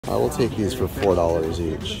We'll take these for $4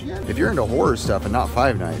 each. If you're into horror stuff and not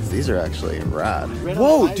Five Nights, these are actually rad.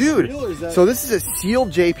 Whoa, dude! So this is a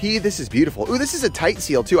sealed JP. This is beautiful. Ooh, this is a tight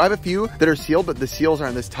seal too. I have a few that are sealed, but the seals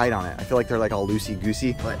aren't this tight on it. I feel like they're like all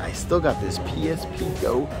loosey-goosey. But I still got this PSP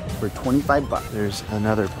Go for 25 bucks. There's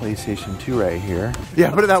another PlayStation 2 right here.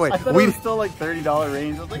 Yeah, put it that way. I thought it was still like $30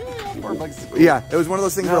 range. I was like, $4. Yeah, it was one of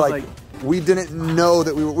those things where like we didn't know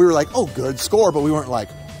that we were like, oh, good score, but we weren't like,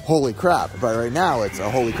 holy crap. But right now it's a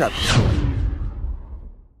holy crap.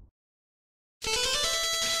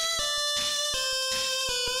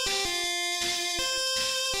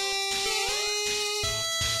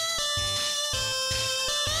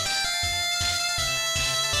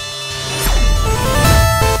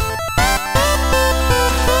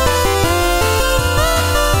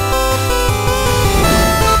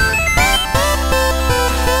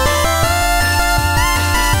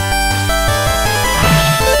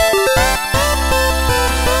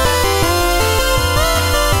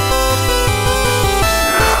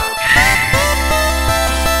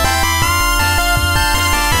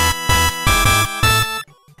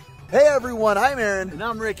 I'm Aaron. And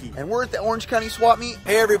I'm Ricky. And we're at the Orange County Swap Meet.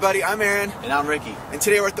 Hey everybody, I'm Aaron. And I'm Ricky. And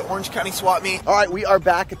today we're at the Orange County Swap Meet. All right, we are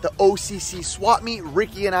back at the OCC Swap Meet.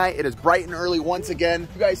 Ricky and I, it is bright and early once again.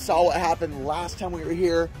 You guys saw what happened last time we were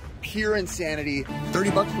here. Pure insanity.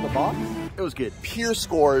 30 bucks for the box? It was good. Pure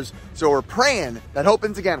scores. So we're praying that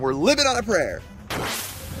opens again. We're living on a prayer.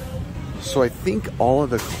 So I think all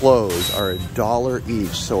of the clothes are $1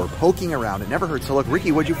 each. So we're poking around. It never hurts. So look,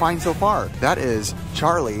 Ricky, what'd you find so far? That is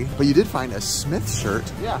Charlie, but you did find a Smith shirt.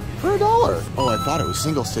 Yeah. For $1. Oh, I thought it was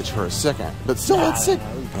single stitch for a second, but still that's sick.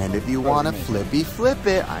 And if you want to flippy flip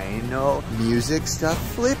it, I know music stuff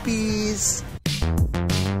flippies.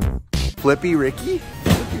 Flippy Ricky?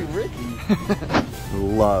 Flippy Ricky.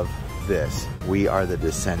 Love this. We are the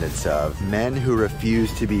descendants of men who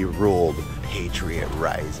refuse to be ruled. Patriot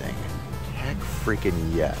rising. Heck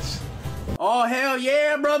freaking yes. Oh, hell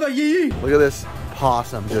yeah, brother, yee! Look at this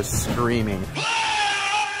possum just screaming.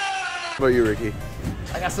 What about you, Ricky?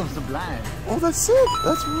 I got some Sublime. Oh, that's sick.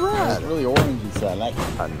 That's rad. It's really orangey, so I like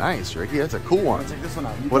it. Nice, Ricky. That's a cool one. Check this one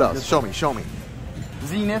out. What else? Show me, show me.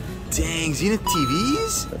 Zenith. Dang, Zenith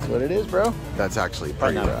TVs? That's what it is, bro. That's actually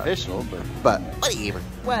Probably pretty not rad. official, But whatever.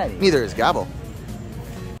 Whatever. Neither is Gabbo.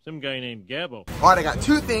 Some guy named Gabbo. All right, I got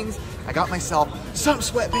two things. I got myself some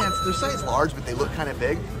sweatpants. They're size large, but they look kind of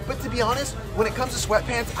big. But to be honest, when it comes to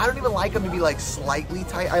sweatpants, I don't even like them to be like slightly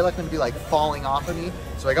tight. I like them to be like falling off of me.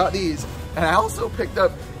 So I got these, and I also picked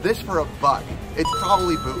up this for $1. It's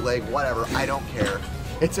probably bootleg, whatever, I don't care.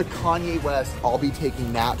 It's a Kanye West, I'll be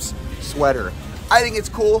taking naps sweater. I think it's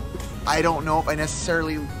cool. I don't know if I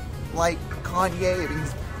necessarily like Kanye. I mean,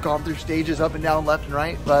 he's gone through stages up and down, left and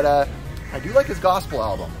right, but I do like his gospel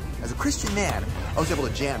album. As a Christian man, I was able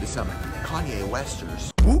to jam to some Kanye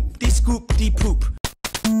Westers. Whoop-de-scoop-de-poop.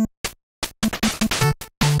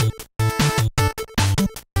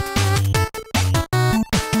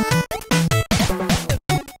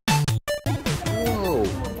 Whoa.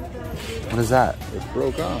 What is that? It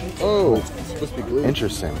broke off. Oh. It's supposed to be glued.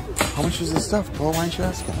 Interesting. How much is this stuff, bro? Why aren't you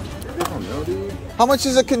asking? I don't know, dude. How much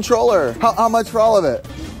is a controller? How much for all of it?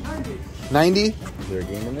 90? Is there a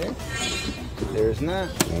game in there? There's not.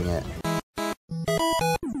 Dang it.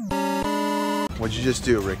 What'd you just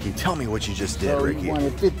do, Ricky? Tell me what you just did, So Ricky. you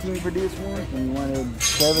wanted 15 for this one, and you wanted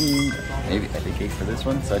 7, maybe I think 8 for this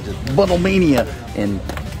one. So I just Bundle Mania, and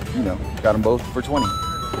you know, got them both for 20.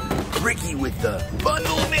 Ricky with the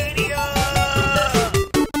Bundle Mania!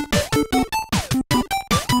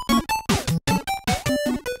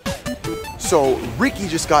 So Ricky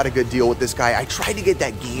just got a good deal with this guy. I tried to get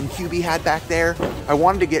that GameCube he had back there. I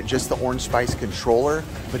wanted to get just the Orange Spice controller,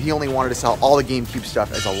 but he only wanted to sell all the GameCube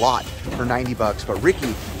stuff as a lot for 90 bucks. But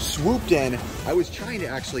Ricky swooped in. I was trying to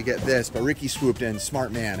actually get this, but Ricky swooped in,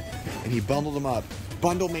 smart man, and he bundled them up.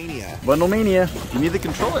 Bundle Mania. Bundle Mania. Give me the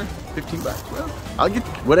controller. 15 bucks. Well, I'll get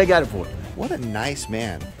what I got it for. What a nice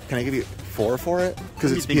man. Can I give you 4 for it?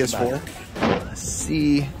 Because it's What do you think PS4. Let's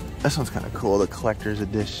see. This one's kind of cool. The collector's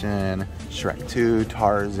edition, Shrek 2,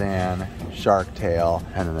 Tarzan, Shark Tale,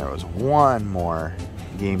 and then there was one more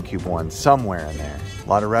GameCube one somewhere in there. A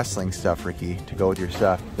lot of wrestling stuff, Ricky, to go with your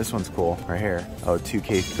stuff. This one's cool, right here. Oh,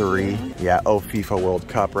 2K3. Yeah, oh, FIFA World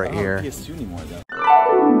Cup right here. PS2 anymore, though.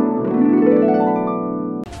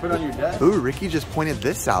 Put it on your desk. Ooh, Ricky just pointed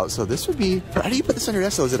this out. So this would be, how do you put this on your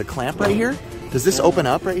desk? So is it a clamp right here? Does this open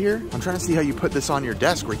up right here? I'm trying to see how you put this on your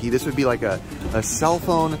desk, Ricky. This would be like a cell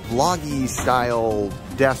phone vloggy style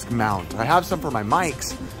desk mount. I have some for my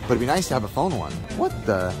mics, but it'd be nice to have a phone one. What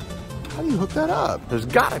the? How do you hook that up? There's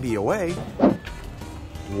gotta be a way.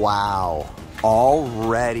 Wow.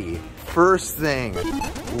 already. First thing,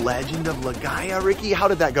 Legend of Legaia, Ricky. How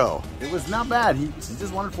did that go? It was not bad. He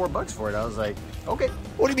just wanted $4 for it. I was like, okay.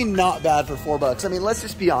 What do you mean not bad for $4? I mean, let's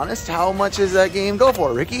just be honest. How much does that game go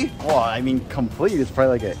for, Ricky? Well, I mean, complete, it's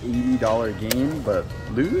probably like an $80 game, but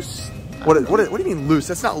loose? What do you mean loose?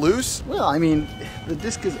 That's not loose. Well, I mean, the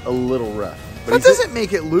disc is a little rough. But that doesn't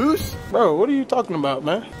make it loose. Bro, what are you talking about,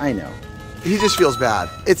 man? I know. He just feels bad.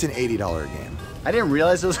 It's an $80 game. I didn't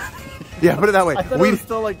realize it was... Yeah, put it that way. I thought it was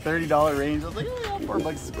still like $30 range. I was like, oh, yeah,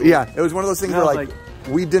 $4 is cool. Yeah, it was one of those things where like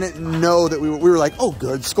we didn't know that we were like, oh,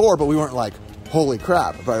 good score, but we weren't like, holy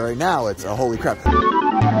crap. But right now it's a holy crap.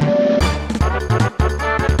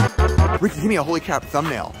 Ricky, give me a holy crap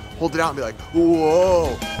thumbnail. Hold it out and be like,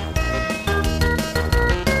 whoa.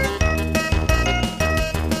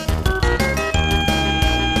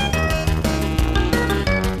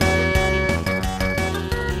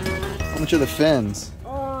 How much are the fins?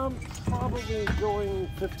 Probably going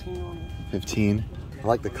 15 on it. 15. I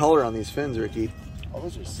like the color on these fins, Ricky. Oh,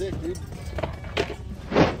 those are sick, dude.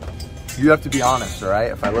 You have to be honest, all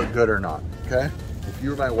right? If I look good or not, okay? If you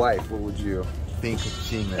were my wife, what would you think of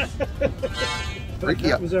seeing this?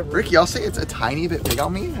 Ricky, I'll say it's a tiny bit big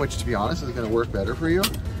on me, which to be honest is gonna work better for you.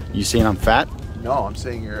 You saying I'm fat? No, I'm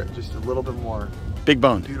saying you're just a little bit more big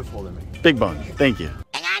bone. Beautiful than me. Big bone, thank you.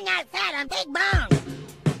 And I'm not fat, I'm big bone.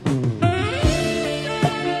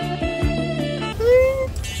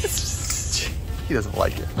 He doesn't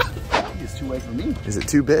like it. It's too late for me. Is it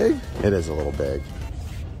too big? It is a little big.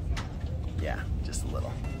 Yeah, just a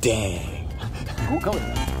little. Dang. Cool color.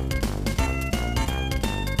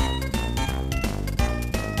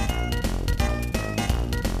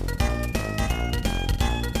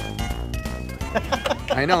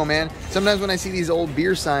 I know, man. Sometimes when I see these old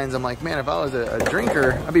beer signs, I'm like, man, if I was a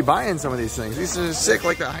drinker, I'd be buying some of these things. These are sick,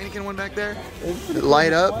 like the Heineken one back there. That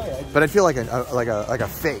light up, but I feel like a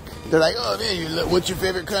fake. They're like, oh man, what's your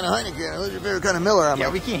favorite kind of Heineken? What's your favorite kind of Miller? I'm yeah,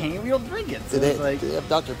 like, we can't hang it. We don't drink it. So do they have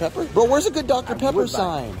Dr. Pepper? Bro, where's a good Dr. Pepper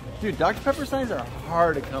sign? Dude, Dr. Pepper signs are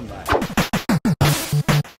hard to come by.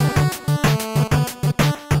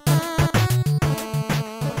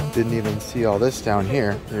 Didn't even see all this down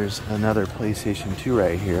here. There's another PlayStation 2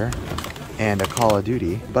 right here and a Call of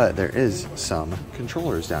Duty, but there is some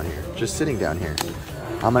controllers down here, just sitting down here.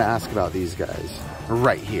 I'm gonna ask about these guys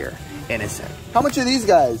right here in a sec. How much are these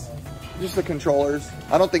guys? Just the controllers.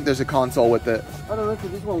 I don't think there's a console with it. I don't know if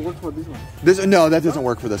this one works for this one. No, that doesn't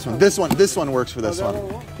work for this one. This one works for this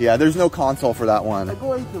one. Yeah, there's no console for that one. I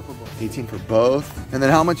go 18 for both. 18 for both. And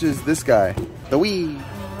then how much is this guy? The Wii.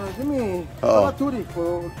 Give me oh. I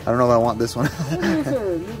don't know if I want this one.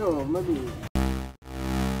 Maybe.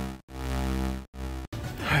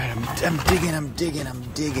 Alright, I'm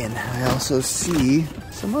digging. I also see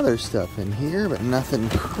some other stuff in here, but nothing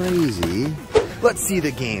crazy. Let's see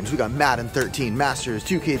the games. We got Madden 13, Masters,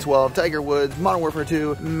 2K12, Tiger Woods, Modern Warfare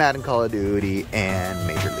 2, Madden Call of Duty, and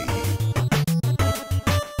Major League.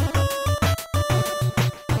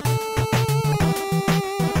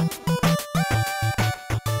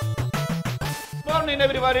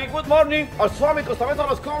 Everybody, good morning. Good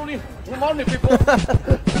morning, people.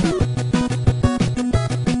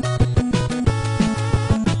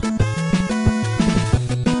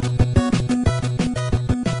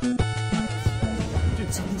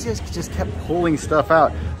 Dude, so these guys just kept pulling stuff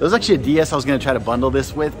out. There was actually a DS I was going to try to bundle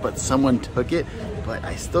this with, but someone took it. But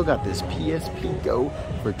I still got this PSP Go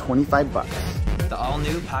for 25 bucks. The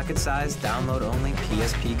all-new pocket-sized, download-only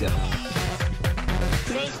PSP Go.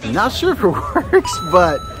 Not sure if it works,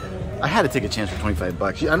 but I had to take a chance for 25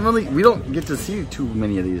 bucks. We don't get to see too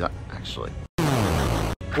many of these, actually.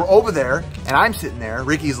 We're over there, and I'm sitting there.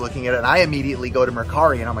 Ricky's looking at it, and I immediately go to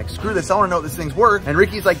Mercari, and I'm like, screw this, I want to know if this thing's worth. And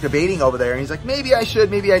Ricky's like debating over there, and he's like, maybe I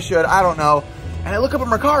should, I don't know. And I look up at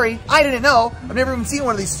Mercari, I didn't know. I've never even seen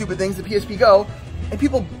one of these stupid things, the PSP Go. And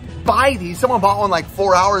people buy these. Someone bought one like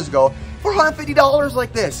 4 hours ago for $150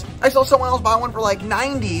 like this. I saw someone else buy one for like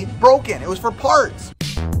 90, broken. It was for parts.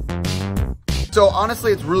 So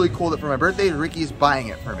honestly, it's really cool that for my birthday, Ricky's buying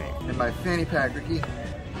it for me. In my fanny pack, Ricky.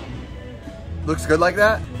 Looks good like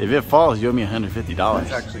that? If it falls, you owe me $150.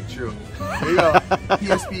 That's actually true. There you go.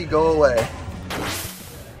 PSP, go away.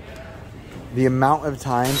 The amount of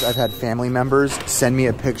times I've had family members send me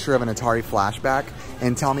a picture of an Atari flashback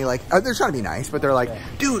and tell me like, they're trying to be nice, but they're like,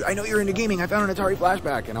 dude, I know you're into gaming. I found an Atari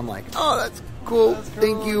flashback. And I'm like, oh, that's cool.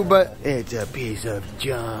 Thank you, but it's a piece of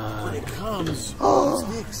junk. When it comes,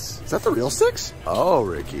 sticks. Is that the real sticks? Oh,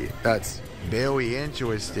 Ricky, that's very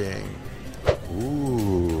interesting.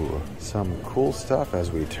 Ooh, some cool stuff as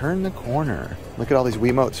we turn the corner. Look at all these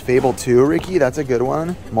Wiimotes. Fable 2, Ricky, that's a good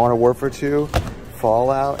one. Modern Warfare 2.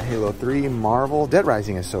 Fallout, Halo 3, Marvel. Dead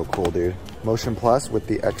Rising is so cool, dude. Motion Plus with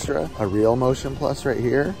the extra. A real Motion Plus right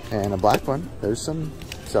here. And a black one. There's some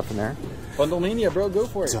stuff in there. Bundle Mania, bro, go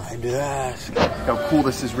for it. Time to ask. How cool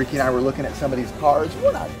this is. Ricky and I were looking at some of these cars.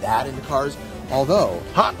 We're not that into cars, although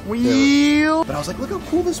Hot Wheels. but I was like, look how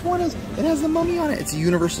cool this one is. It has the mummy on it. It's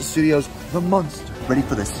Universal Studios The Monster. Ready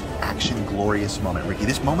for this action glorious moment, Ricky.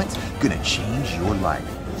 This moment's gonna change your life.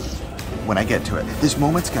 When I get to it, this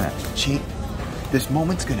moment's gonna change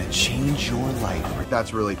your life.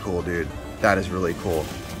 That's really cool, dude. That is really cool.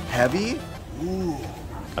 Heavy? Ooh.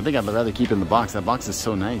 I think I'd rather keep it in the box. That box is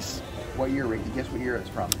so nice. What year, Ricky? Guess what year it's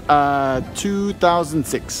from?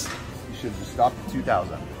 2006. You should just stop at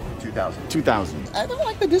 2000. 2000. I don't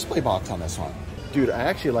like the display box on this one. Dude, I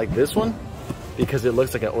actually like this one because it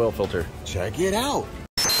looks like an oil filter. Check it out.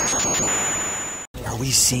 Are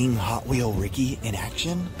we seeing Hot Wheel Ricky in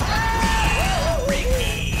action?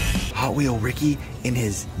 Hot Wheel Ricky in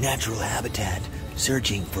his natural habitat,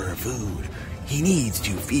 searching for food. He needs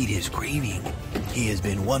to feed his craving. He has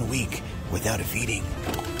been 1 week without a feeding.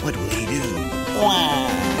 What will he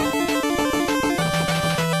do?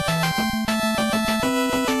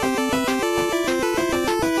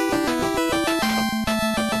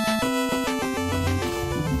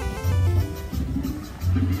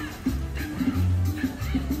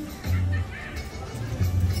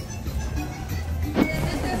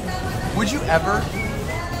 Would you ever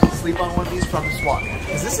sleep on one of these from the swap meet?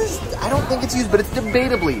 Because this is, I don't think it's used, but it's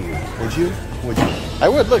debatably used. Would you? Would you? I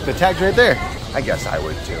would. Look, the tag's right there. I guess I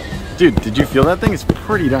would too. Dude, did you feel that thing? It's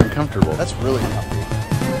pretty darn comfortable. That's really comfy.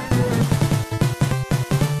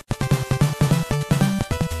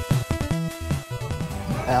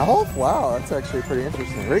 Elf? Wow, that's actually pretty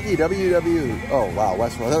interesting. Ricky, WW. Oh, wow,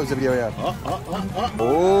 Westworld. That was WWF.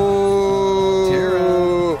 Oh.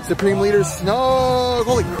 Terra. Supreme Leader Snog.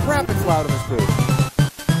 Holy crap, it's loud in this booth.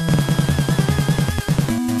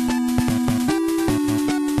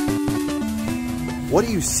 What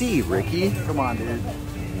do you see, Ricky? Come on, dude.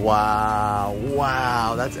 Wow,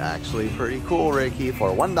 wow, that's actually pretty cool, Ricky. For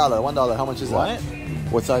 $1, $1, how much is that?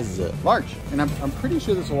 What size is it? Large. And I'm pretty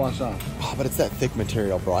sure this will wash off. Oh, but it's that thick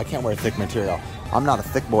material, bro. I can't wear thick material. I'm not a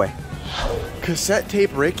thick boy. Cassette tape,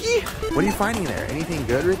 Ricky? What are you finding there? Anything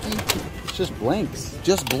good, Ricky? It's just blanks.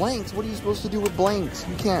 Just blanks? What are you supposed to do with blanks?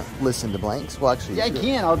 You can't listen to blanks. Well, actually, Yeah, I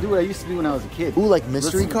can. I'll do what I used to do when I was a kid. Ooh, like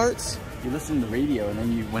mystery Listen. carts? You listen to the radio, and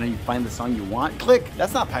then when you find the song you want, click.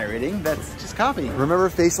 That's not pirating. That's just copying. Remember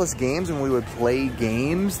Faceless Games when we would play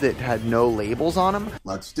games that had no labels on them?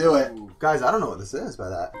 Let's do it. Guys, I don't know what this is by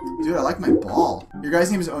that. Dude, I like my ball. Your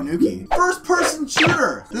guy's name is Onuki. First person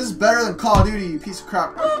shooter. This is better than Call of Duty, you piece of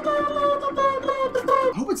crap. I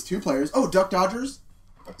hope it's 2 players. Oh, Duck Dodgers?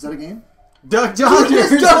 Is that a game? Duck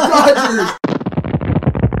Dodgers. It's Duck Dodgers.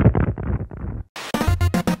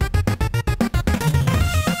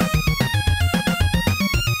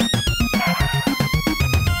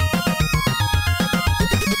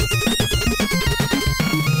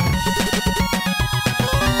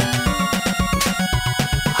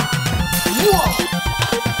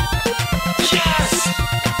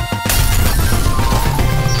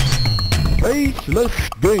 Faceless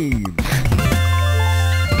Games.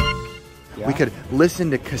 Yeah. We could listen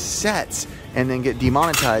to cassettes and then get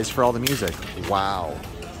demonetized for all the music. Wow.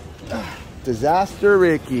 Disaster,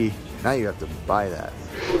 Ricky. Now you have to buy that.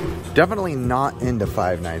 Definitely not into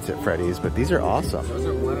Five Nights at Freddy's, but these are awesome. Those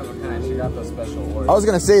are one of a kind. She got those special awards. I was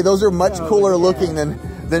gonna say those are much cooler looking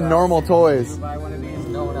than normal toys. If you buy one of these,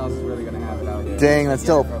 no one else is really gonna have it out here. Dang, that's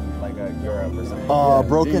dope. From like a Europe or something. Oh, Yeah,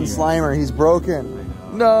 broken dang. Slimer, he's broken.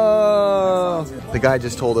 No! The guy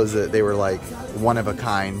just told us that they were like one of a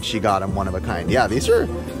kind. She got him one of a kind. Yeah, these are,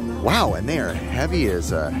 wow, and they are heavy as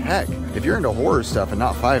heck. If you're into horror stuff and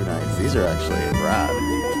not Five Nights, these are actually rad.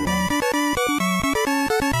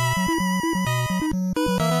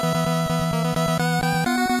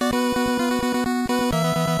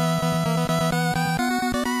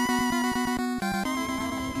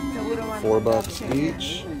 $4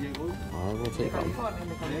 each. I will take them.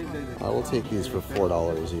 I will take these for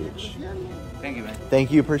 $4 each. Thank you, man.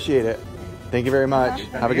 Thank you, appreciate it. Thank you very much.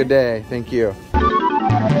 Have a good day. Thank you.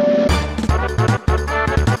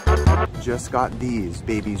 Just got these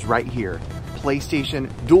babies right here. PlayStation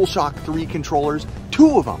DualShock 3 controllers,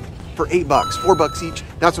 2 of them for $8, $4 each.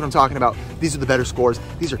 That's what I'm talking about. These are the better scores.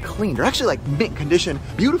 These are clean. They're actually like mint condition,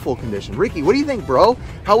 beautiful condition. Ricky, what do you think, bro?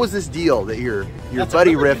 How was this deal that your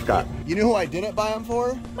buddy Riff got? You know who I didn't buy them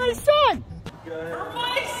for? My son!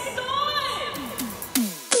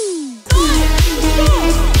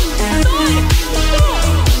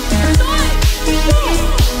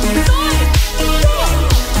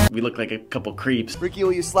 We look like a couple creeps. Ricky,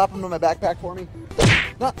 will you slap them in my backpack for me?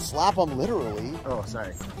 Not slap them literally. Oh,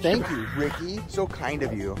 sorry. Thank you, Ricky. So kind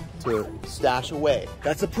of you to stash away.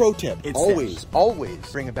 That's a pro tip. It's always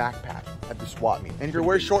bring a backpack at the swap meet. And if you're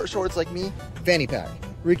wearing short shorts like me, fanny pack.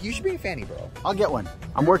 Ricky, you should bring a fanny, bro. I'll get one.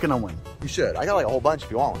 I'm working on one. You should. I got like a whole bunch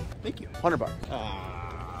if you want one. Thank you. $100.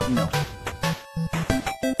 No.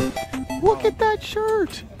 Look at that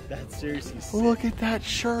shirt. That's seriously sick. Look at that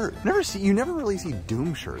shirt. You never really see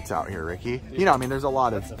Doom shirts out here, Ricky. You know, I mean, there's a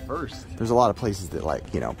lot of There's a lot of places that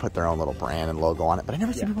like, you know, put their own little brand and logo on it, but I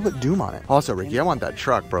never see people put Doom on it. Also, Ricky, I want that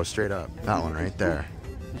truck, bro, straight up. That one right there.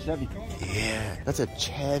 Chevy. Yeah, that's a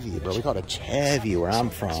Chevy, bro. We call it a Chevy where I'm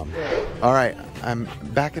from. All right, I'm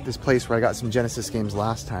back at this place where I got some Genesis games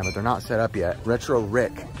last time, but they're not set up yet. Retro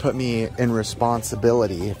Rick put me in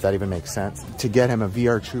responsibility, if that even makes sense, to get him a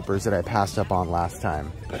VR Troopers that I passed up on last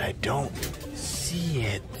time. But I don't see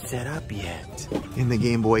it set up yet. In the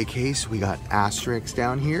Game Boy case, we got Asterix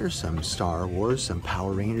down here, some Star Wars, some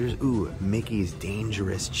Power Rangers. Ooh, Mickey's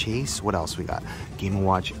Dangerous Chase. What else we got? Game &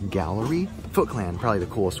 Watch Gallery. Foot Clan, probably the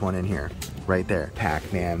coolest one in here. Right there.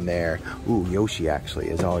 Pac-Man there. Ooh, Yoshi actually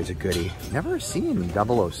is always a goodie. Never seen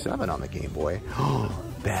 007 on the Game Boy. Oh,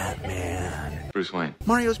 Batman. Bruce Wayne.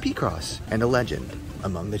 Mario's P-Cross. And a legend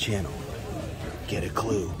among the channel. Get a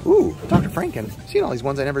clue. Ooh, Dr. Franken. Seen all these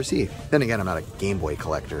ones I never see. Then again, I'm not a Game Boy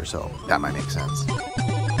collector, so that might make sense.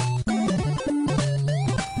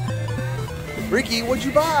 Ricky, what'd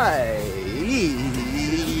you buy?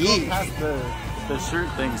 Go past the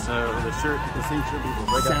shirt thing, so the same shirt people.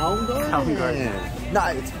 Soundgarden. Nah,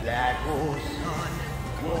 it's Black Hole Sun.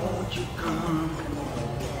 Won't you come?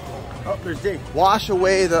 Oh, there's Jake. Wash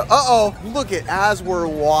away the. Look at as we're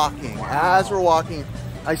walking.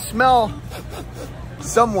 I smell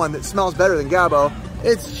someone that smells better than Gabo.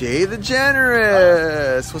 It's Jay the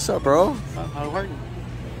Generous. What's up, bro? How are you?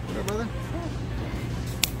 What up, brother?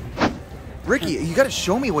 Ricky, you gotta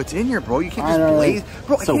show me what's in here, bro. You can't just blaze.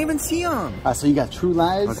 Bro, I can't even see them. So you got True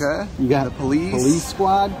Lies. Okay. You got the Police. Police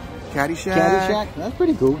Squad. Caddyshack. That's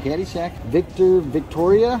pretty cool. Caddyshack.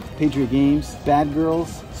 Victoria. Patriot Games. Bad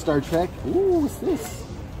Girls. Star Trek. Ooh, what's this?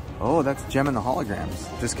 Oh, that's Gem and the Holograms.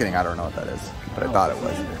 Just kidding, I don't know what that is, but I thought it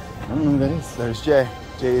was. I don't know who that is. There's Jay.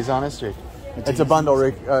 Jay is on history. It's a bundle,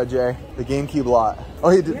 Rick, Jay. The GameCube lot.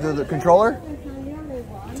 Oh, the controller?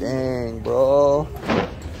 Dang, bro.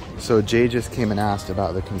 So Jay just came and asked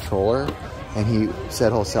about the controller, and he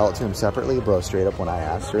said he'll sell it to him separately. Bro, straight up when I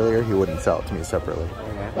asked earlier, he wouldn't sell it to me separately.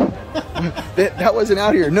 That wasn't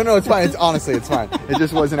out here. No, it's fine. Honestly, it's fine. It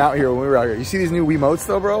just wasn't out here when we were out here. You see these new Wiimotes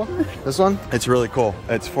though, bro? This one? It's really cool.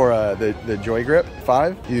 It's for the Joy Grip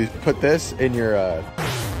 5. You put this in your,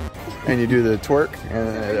 and you do the twerk.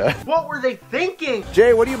 And, What were they thinking?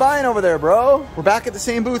 Jay, what are you buying over there, bro? We're back at the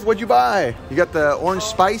same booth. What'd you buy? You got the orange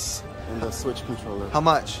spice? And the Switch controller. How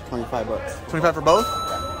much? 25 bucks. 25 for both?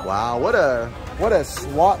 Wow, what a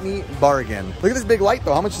swap meet bargain. Look at this big light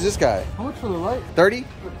though. How much is this guy? How much for the light? 30?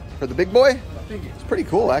 For the big boy? It's pretty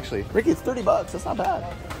cool actually. Ricky, it's 30 bucks. That's not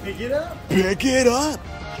bad. Pick it up. Pick it up.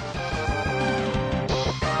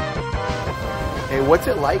 Hey, what's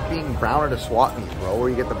it like being brown at a swap meet, bro, where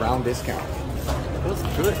you get the brown discount? Feels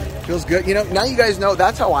good. Feels good. You know, now you guys know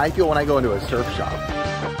that's how I feel when I go into a surf shop.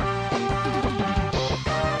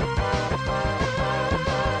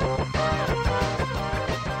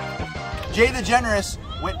 Jay the Generous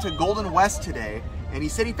went to Golden West today, and he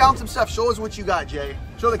said he found some stuff. Show us what you got, Jay.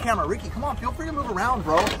 Show the camera. Ricky, come on, feel free to move around,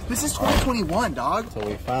 bro. This is 2021, dog. So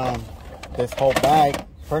we found this whole bag.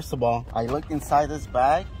 First of all, I looked inside this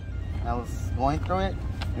bag, and I was going through it,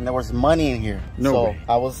 and there was money in here. No way.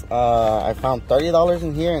 I found $30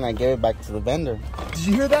 in here, and I gave it back to the vendor. Did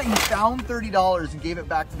you hear that? You found $30 and gave it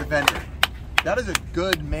back to the vendor. That is a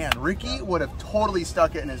good man. Ricky would have totally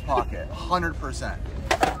stuck it in his pocket, 100%.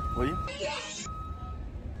 Will you?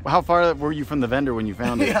 How far were you from the vendor when you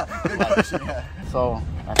found it? Yeah, good question. Yeah. So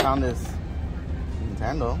I found this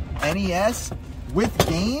Nintendo. NES with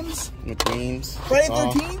games? With games. Friday the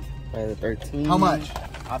 13th? Friday the 13th. How much?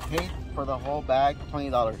 I paid for the whole bag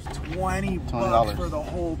 $20. 20 bucks for the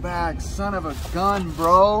whole bag. Son of a gun,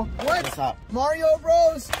 bro. What? What's up? Mario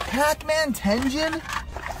Bros? Pac-Man Tengen?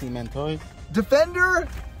 He-Man toys. Defender?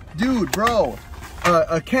 Dude, bro.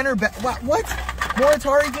 A Kenner what? More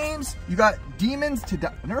Atari games? You got Demons to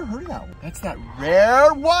Die. I've never heard of that one. That's that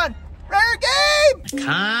rare one. Rare game!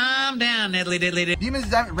 Calm down, diddly diddly. Demons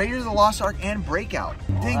to Die, Raiders of the Lost Ark, and Breakout.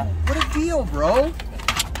 Dang, what a deal, bro. All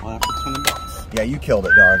that for 20 bucks. Yeah, you killed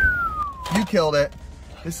it, dog. You killed it.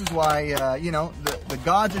 This is why, you know, the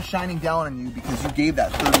gods are shining down on you because you gave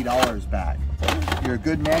that $30 back. You're a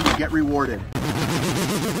good man, you get rewarded.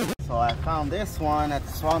 So So I found this one at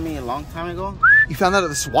the swap meet a long time ago. You found that at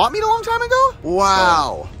the swap meet a long time ago?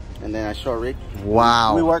 Wow. And then I showed Rick.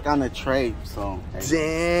 Wow. We work on the trade, so.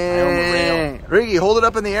 Dang. Ricky, hold it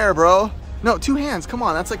up in the air, bro. No, 2 hands. Come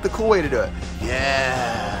on. That's like the cool way to do it.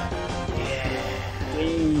 Yeah.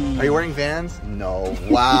 Yeah. Are you wearing Vans? No.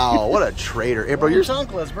 Wow. What a traitor. Hey, bro, you're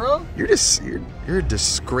chunkless, bro. You're a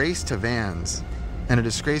disgrace to Vans and a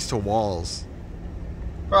disgrace to walls.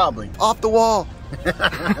 Probably. Off the wall.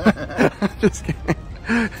 Just kidding.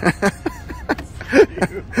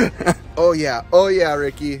 Oh yeah,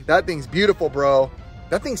 Ricky. That thing's beautiful, bro.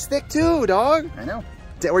 That thing's thick too, dog. I know.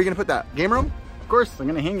 Where are you gonna put that? Game room? Of course, I'm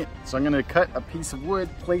gonna hang it. So I'm gonna cut a piece of wood,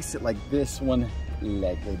 place it like this one,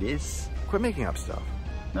 like this. Quit making up stuff.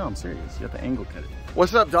 No, I'm serious. You have to angle cut it.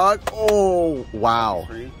 What's up, dog? Oh, wow.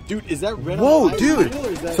 Dude, is that red? Whoa, dude.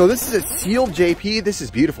 So this is a sealed JP. This is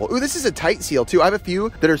beautiful. Ooh, this is a tight seal too. I have a few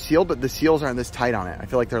that are sealed, but the seals aren't this tight on it. I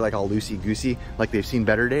feel like they're like all loosey-goosey, like they've seen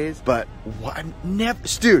better days. But what?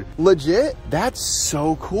 Dude, legit, that's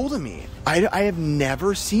so cool to me. I have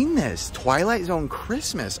never seen this. Twilight Zone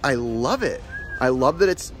Christmas. I love it. I love that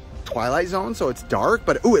it's Twilight Zone, so it's dark,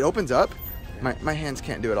 but ooh, it opens up. My hands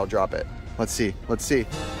can't do it. I'll drop it. Let's see. Let's see.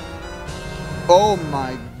 Oh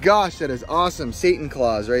my gosh, that is awesome. Satan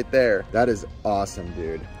claws right there. That is awesome,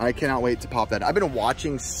 dude. I cannot wait to pop that. I've been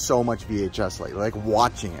watching so much VHS lately, like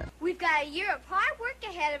watching it. We've got a year of hard work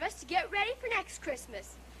ahead of us to get ready for next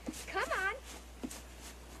Christmas. Come on.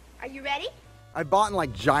 Are you ready? I bought in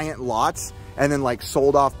like giant lots and then like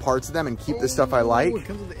sold off parts of them and keep the stuff I like. It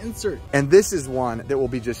comes with the insert. And this is one that will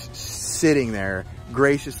be just sitting there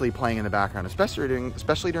graciously playing in the background, especially during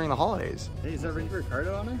the holidays. Hey, is that Ricky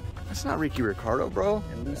Ricardo on there? That's not Ricky Ricardo, bro.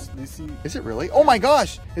 And Lucy. Is it really? Oh my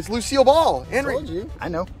gosh, it's Lucille Ball. I told you. I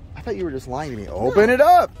know. I thought you were just lying to me. Open it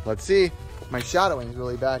up. Let's see. My shadowing is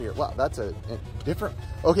really bad here. Wow, that's a different.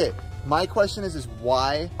 Okay, my question is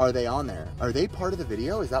why are they on there? Are they part of the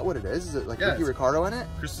video? Is that what it is? Is it like Ricky Ricardo in it?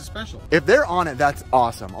 Christmas special. If they're on it, that's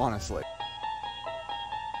awesome, honestly.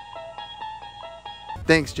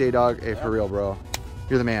 Thanks, J-Dog. Hey, for real, bro.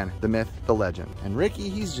 You're the man, the myth, the legend. And Ricky,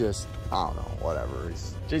 he's just, I don't know, whatever.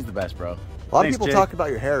 Jay's the best, bro. A lot of people talk about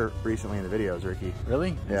your hair recently in the videos, Ricky.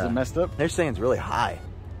 Really? Yeah. Is it messed up? They're saying it's really high.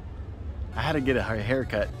 I had to get a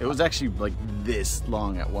haircut. It was actually like this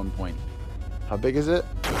long at one point. How big is it?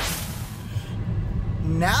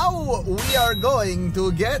 Now we are going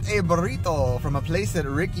to get a burrito from a place that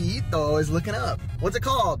Ricky Ito is looking up. What's it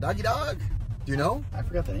called, Doggy Dog? Do you know? I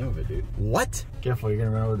forgot the name of it, dude. What? Careful, you're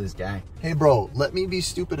gonna run over this guy. Hey bro, let me be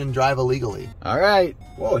stupid and drive illegally. All right.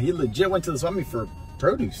 Whoa, he legit went to the swap meet for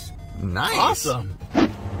produce. Nice. Awesome.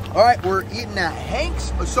 All right, we're eating at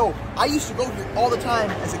Hank's. So I used to go here all the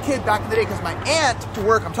time as a kid back in the day because my aunt to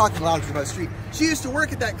work, I'm talking loud because I'm by the street. She used to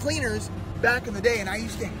work at that Cleaners back in the day and I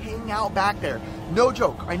used to hang out back there. No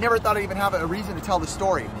joke. I never thought I'd even have a reason to tell the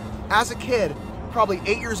story. As a kid, probably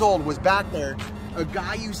 8 years old, was back there. A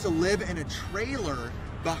guy used to live in a trailer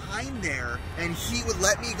behind there and he would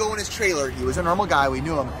let me go in his trailer. He was a normal guy, we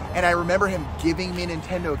knew him. And I remember him giving me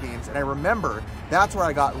Nintendo games. And I remember that's where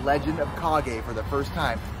I got Legend of Kage for the first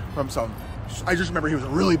time from some, I just remember he was a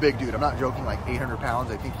really big dude. I'm not joking, like 800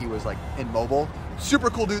 pounds. I think he was like immobile. Super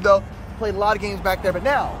cool dude though. Played a lot of games back there, but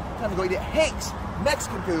now time to go eat at Hank's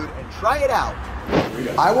Mexican food and try it out.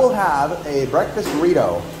 I will have a breakfast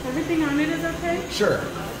burrito. Everything on it is okay? Sure.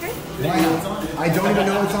 Okay. Why not? I don't even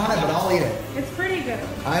know what's on it, but I'll eat it. It's pretty good.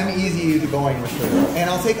 I'm easy going with food. And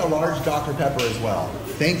I'll take a large Dr. Pepper as well.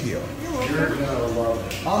 Thank you. You're gonna love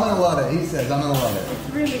it. I'm gonna love it. He says I'm gonna love it. It's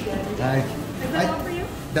really good. Is that all for you?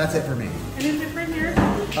 That's it for me. And is it for here?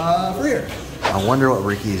 For here. I wonder what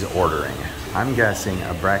Ricky's ordering. I'm guessing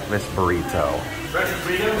a breakfast burrito. Breakfast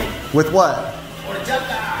burrito? With what?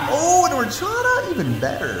 Horchata! Oh, an horchata? Even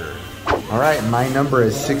better. All right, my number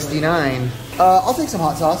is 69. I'll take some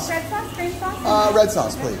hot sauce. Red sauce, green sauce? Red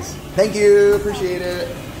sauce, please. Thank you, appreciate it.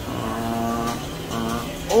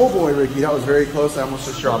 Oh boy, Ricky, that was very close. I almost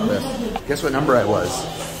just dropped this. Guess what number I was?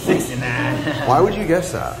 69. Why would you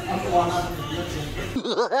guess that?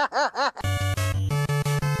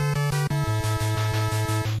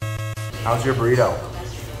 How's your burrito?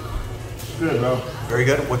 Good, bro. Very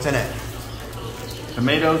good. What's in it?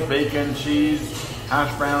 Tomatoes, bacon, cheese,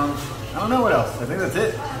 hash browns. I don't know what else. I think that's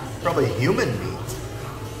it. Probably human meat.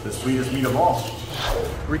 The sweetest meat of all.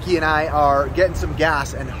 Ricky and I are getting some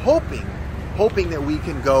gas and hoping that we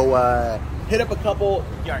can go hit up a couple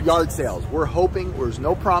yard sales. We're hoping, there's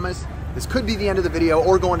no promise. This could be the end of the video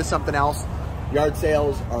or go into something else. Yard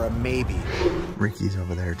sales are a maybe. Ricky's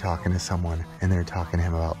over there talking to someone and they're talking to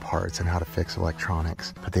him about parts and how to fix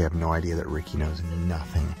electronics, but they have no idea that Ricky knows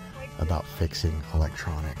nothing about fixing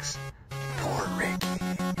electronics. Poor Ricky.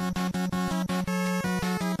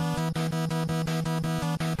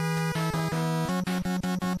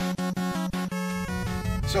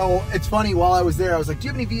 So it's funny, while I was there, I was like, do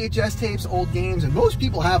you have any VHS tapes, old games? And most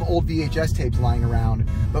people have old VHS tapes lying around.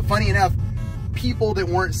 But funny enough, people that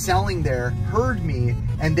weren't selling there heard me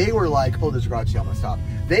and they were like, oh, there's a garage sale, I'm gonna stop.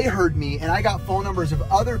 They heard me and I got phone numbers of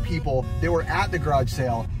other people that were at the garage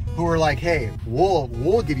sale who were like, hey,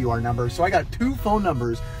 we'll give you our number. So I got 2 phone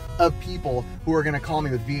numbers of people who are gonna call me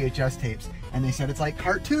with VHS tapes. And they said it's like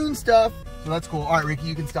cartoon stuff. So that's cool. All right, Ricky,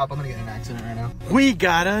 you can stop. I'm gonna get in an accident right now. We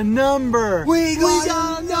got a number. We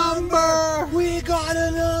got a number. We got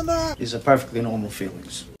a number. These are perfectly normal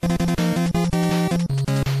feelings.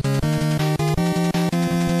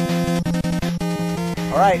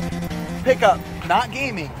 All right, pickup, not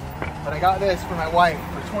gaming, but I got this for my wife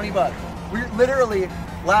for 20 bucks. We literally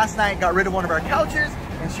last night got rid of one of our couches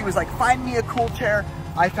and she was like, find me a cool chair.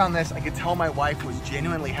 I found this. I could tell my wife was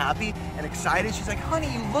genuinely happy and excited. She's like,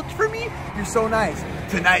 honey, you looked for me? You're so nice.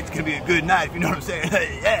 Tonight's gonna be a good night, if you know what I'm saying.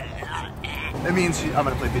 That means I'm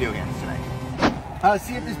gonna play video games tonight.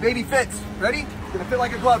 See if this baby fits. Ready? It's gonna fit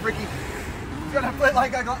like a glove, Ricky. It's gonna fit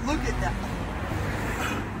like a glove. Look at that.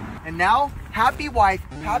 And now, happy wife,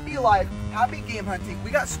 happy life, happy game hunting.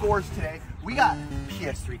 We got scores today. We got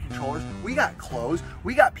PS3 controllers. We got clothes.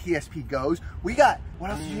 We got PSP Goes. We got,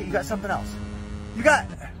 what else did you get? You got something else. You got,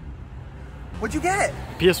 what'd you get?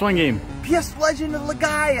 PS1 game. PS Legend of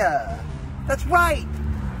Legaia. That's right.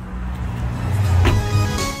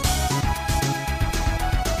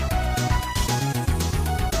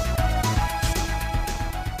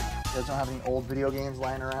 You guys don't have any old video games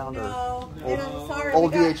lying around? No, or and I'm sorry.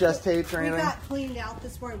 old VHS tapes or anything? We got cleaned out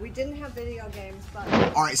this morning. We didn't have video games, but...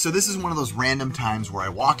 All right, so this is one of those random times where I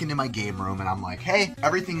walk into my game room and I'm like, hey,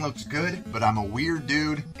 everything looks good, but I'm a weird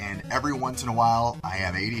dude, and every once in a while, I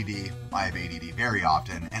have ADD. I have ADD very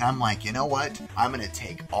often, and I'm like, you know what? I'm gonna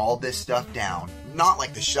take all this stuff down, not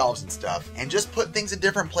like the shelves and stuff, and just put things in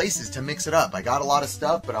different places to mix it up. I got a lot of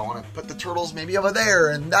stuff, but I wanna put the turtles maybe over there,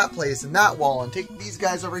 and that place, and that wall, and take these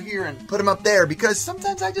guys over here and put them up there, because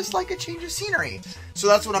sometimes I just like a change of scenery. So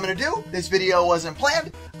that's what I'm gonna do. This video wasn't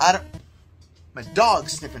planned. My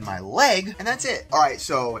dog's sniffing my leg, and that's it. All right,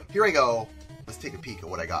 so here I go. Let's take a peek at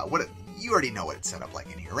what I got. You already know what it's set up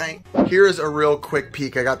like in here, right? Here's a real quick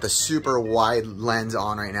peek. I got the super wide lens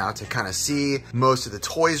on right now to kind of see. Most of the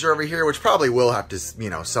toys are over here, which probably will have to,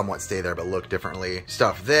 you know, somewhat stay there, but look differently.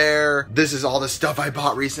 Stuff there. This is all the stuff I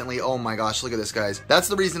bought recently. Oh my gosh, look at this, guys. That's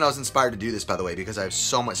the reason I was inspired to do this, by the way, because I have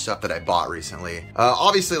so much stuff that I bought recently.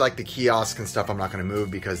 Obviously, like the kiosks and stuff, I'm not gonna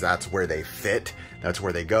move because that's where they fit. That's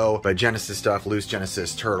where they go. But Genesis stuff, loose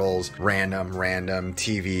Genesis, turtles, random,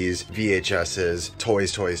 TVs, VHSs,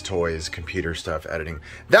 toys, computer stuff, editing.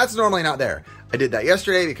 That's normally not there. I did that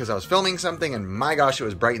yesterday because I was filming something and my gosh, it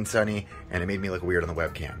was bright and sunny and it made me look weird on the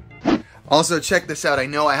webcam. Also, check this out. I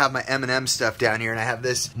know I have my M&M stuff down here and I have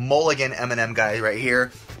this mulligan M&M guy right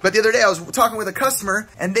here. But the other day I was talking with a customer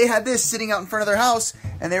and they had this sitting out in front of their house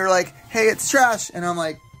and they were like, hey, it's trash. And I'm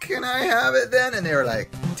like, can I have it then? And they were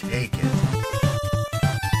like, take it.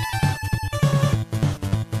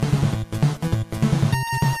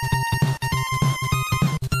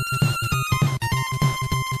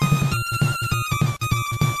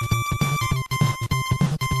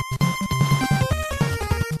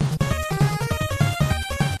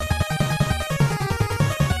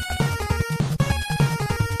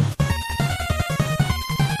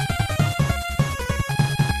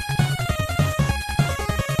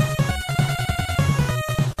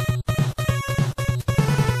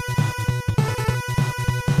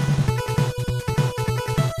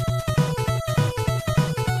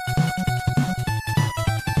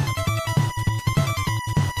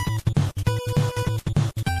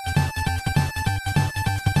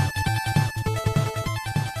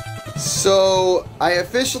 So I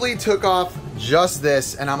officially took off just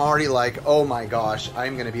this and I'm already like, oh my gosh,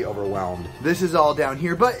 I'm gonna be overwhelmed. This is all down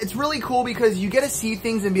here, but it's really cool because you get to see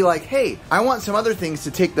things and be like, hey, I want some other things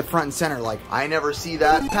to take the front and center. Like I never see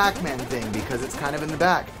that Pac-Man thing because it's kind of in the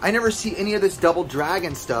back. I never see any of this Double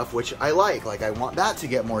Dragon stuff, which I like I want that to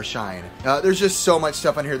get more shine. There's just so much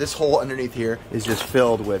stuff on here. This hole underneath here is just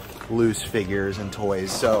filled with loose figures and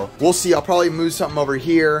toys. So we'll see, I'll probably move something over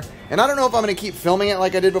here. And I don't know if I'm gonna keep filming it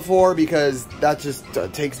like I did before because that just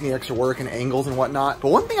takes me extra work and angles and whatnot.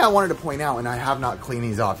 But one thing I wanted to point out, and I have not cleaned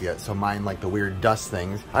these off yet, so mine like the weird dust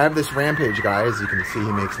things. I have this Rampage guy, as you can see,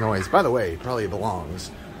 he makes noise. By the way, he probably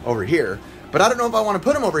belongs over here. but I don't know if I want to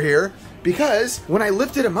put him over here because when I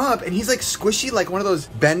lifted him up and he's like squishy, like one of those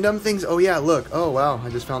bend-em things. Oh yeah, look. Oh wow, I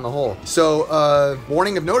just found the hole. So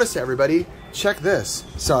warning of notice to everybody, check this.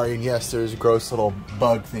 Sorry, and yes, there's gross little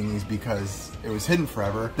bug thingies because it was hidden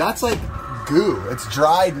forever. That's like goo. It's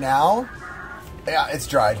dried now. Yeah, it's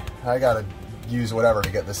dried. I gotta use whatever to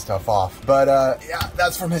get this stuff off. But yeah,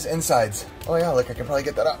 that's from his insides. Oh yeah, look, I can probably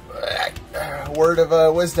get that up. Word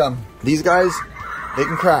of wisdom. These guys, they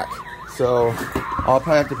can crack. So I'll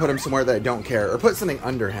probably have to put him somewhere that I don't care, or put something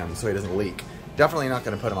under him so he doesn't leak. Definitely not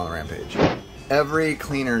gonna put him on the rampage. Every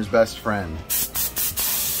cleaner's best friend.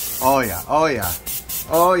 Oh yeah, oh yeah,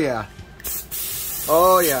 oh yeah.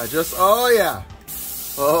 Oh yeah, just, oh yeah.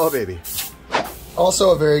 Oh baby.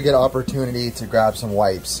 Also a very good opportunity to grab some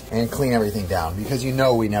wipes and clean everything down, because you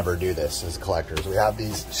know we never do this as collectors. We have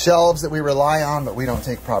these shelves that we rely on, but we don't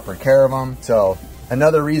take proper care of them. So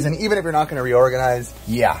another reason, even if you're not gonna reorganize,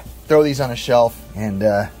 yeah, throw these on a shelf and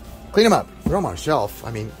clean them up. Throw them on a shelf,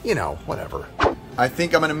 I mean, you know, whatever. I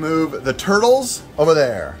think I'm gonna move the turtles over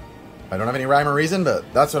there. I don't have any rhyme or reason, but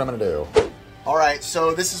that's what I'm gonna do. All right,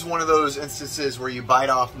 so this is one of those instances where you bite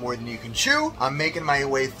off more than you can chew. I'm making my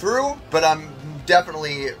way through, but I'm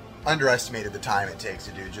definitely underestimated the time it takes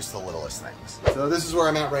to do just the littlest things. So this is where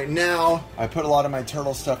I'm at right now. I put a lot of my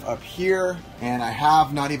turtle stuff up here, and I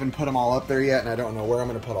have not even put them all up there yet, and I don't know where I'm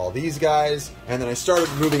gonna put all these guys. And then I started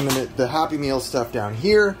moving the Happy Meal stuff down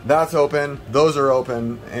here. That's open, those are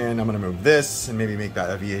open, and I'm gonna move this and maybe make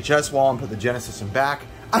that a VHS wall and put the Genesis in back.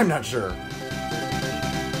 I'm not sure.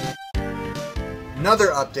 Another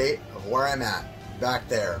update of where I'm at, back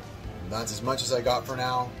there. That's as much as I got for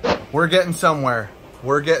now. We're getting somewhere.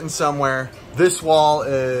 We're getting somewhere. This wall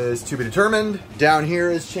is to be determined. Down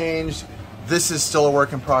here is changed. This is still a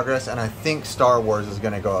work in progress, and I think Star Wars is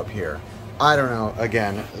gonna go up here. I don't know,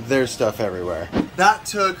 again, there's stuff everywhere. That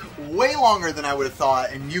took way longer than I would have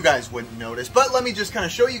thought, and you guys wouldn't notice, but let me just kind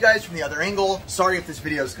of show you guys from the other angle. Sorry if this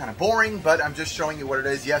video is kind of boring, but I'm just showing you what it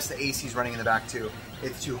is. Yes, the AC's running in the back too.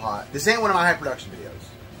 It's too hot. This ain't one of my high production videos.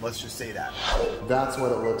 Let's just say that. That's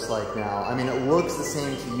what it looks like now. I mean, it looks the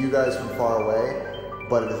same to you guys from far away,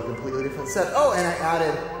 but it is a completely different set. Oh, and I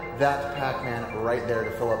added that Pac-Man right there to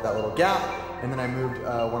fill up that little gap, and then I moved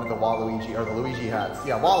one of the Waluigi, or the Luigi hats.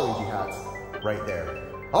 Yeah, Waluigi hats right there.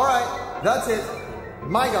 All right, that's it.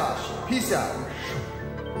 My gosh, peace out.